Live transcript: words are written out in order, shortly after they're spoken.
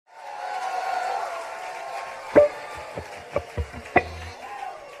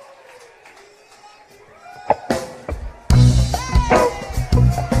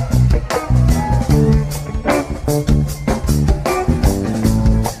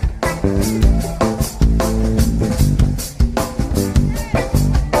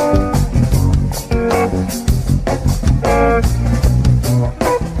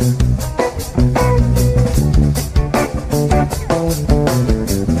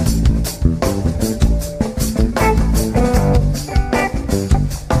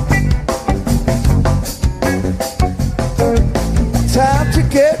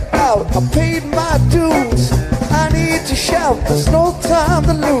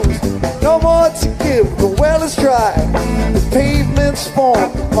is dry, the pavement's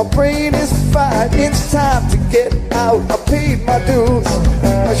warm, my brain is fine. It's time to get out, I paid my dues.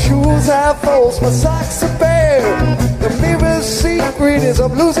 My shoes have holes, my socks are bare. The mirror's secret is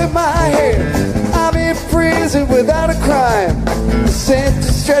I'm losing my hair. I'm in prison without a crime. The sentence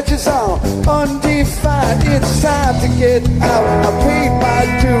stretches on, undefined. It's time to get out, I paid my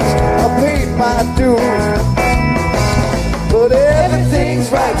dues, I paid my dues. But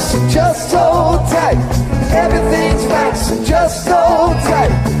everything's right, so just hold tight. Everything's right, so just hold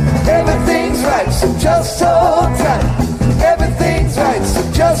tight. Everything's right, so just hold tight. Everything's right, so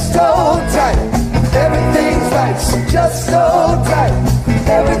just hold tight. Everything's right, so just hold tight.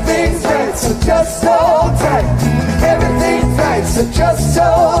 Everything's right, so just hold tight. Everything's right, so just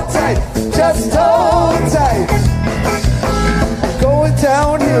hold tight. Just hold tight. Going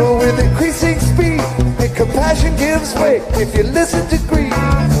downhill with increasing speed, and compassion gives way if you listen to grief.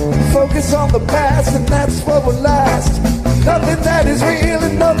 Focus on the past and that's what will last. Nothing that is real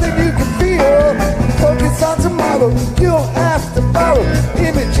and nothing you can feel. Focus on tomorrow, you'll have to borrow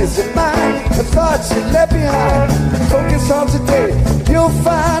images in mind and thoughts you left behind. Focus on today, you'll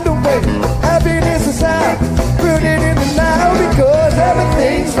find a way. Happiness is out, rooted in the now. Because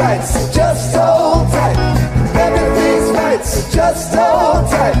everything's right, so just hold tight. Everything's right, so just hold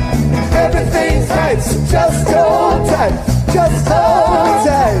tight. Everything's right, so just hold tight. Just hold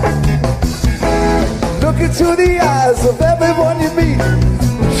tight. Look into the eyes of everyone you meet.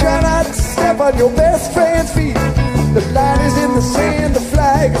 Try not to step on your best friend's feet. The line is in the sand, the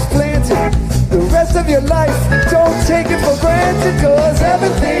flag is planted. The rest of your life, don't take it for granted. Cause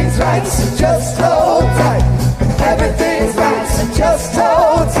everything's right, so just hold tight. Everything's right, so just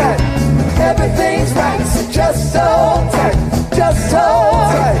hold tight. Everything's right, so just hold tight. Just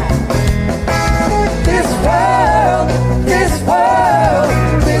hold tight. This world,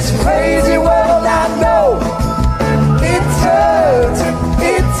 this crazy world I know. It turns,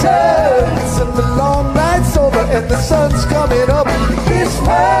 and the long night's over and the sun's coming up. This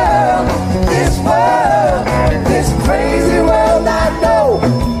world, this crazy world I know.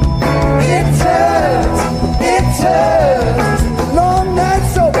 It turns, the long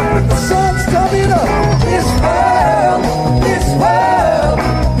night's over and the sun's coming up. This world,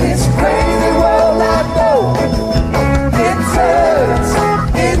 this crazy world I know. It turns,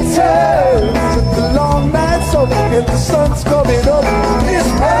 and the long night's over and the sun's coming up.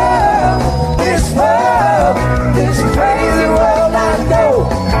 This world, this crazy world I know.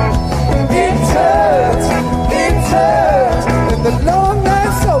 It turns, and the long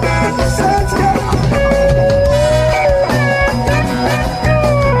night's over and the sun's coming up.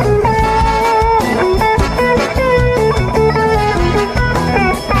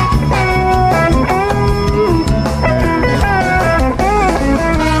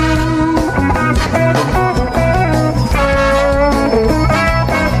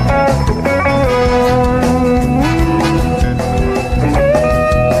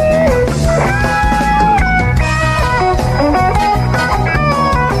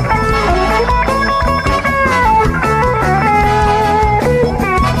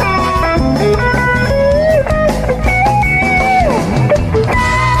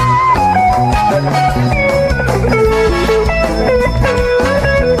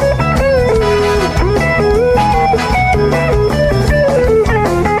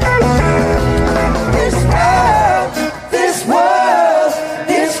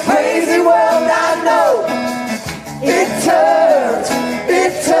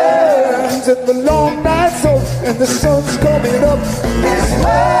 And the long night's over and the sun's coming up.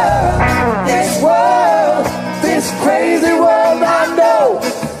 This world, this crazy world I know.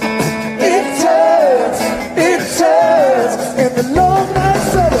 It turns, and the long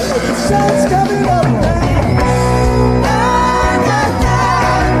night's over and the sun's coming up.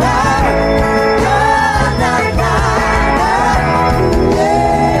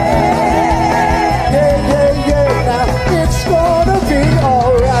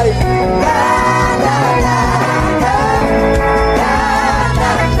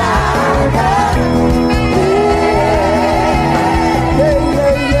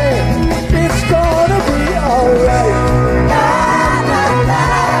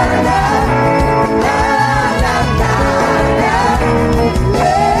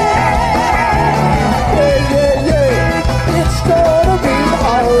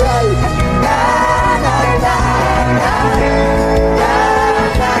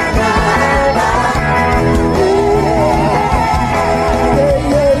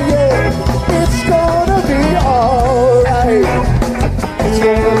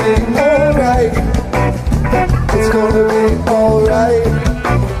 Yeah, now it's gonna be alright. It's gonna be alright.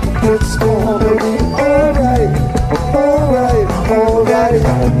 It's gonna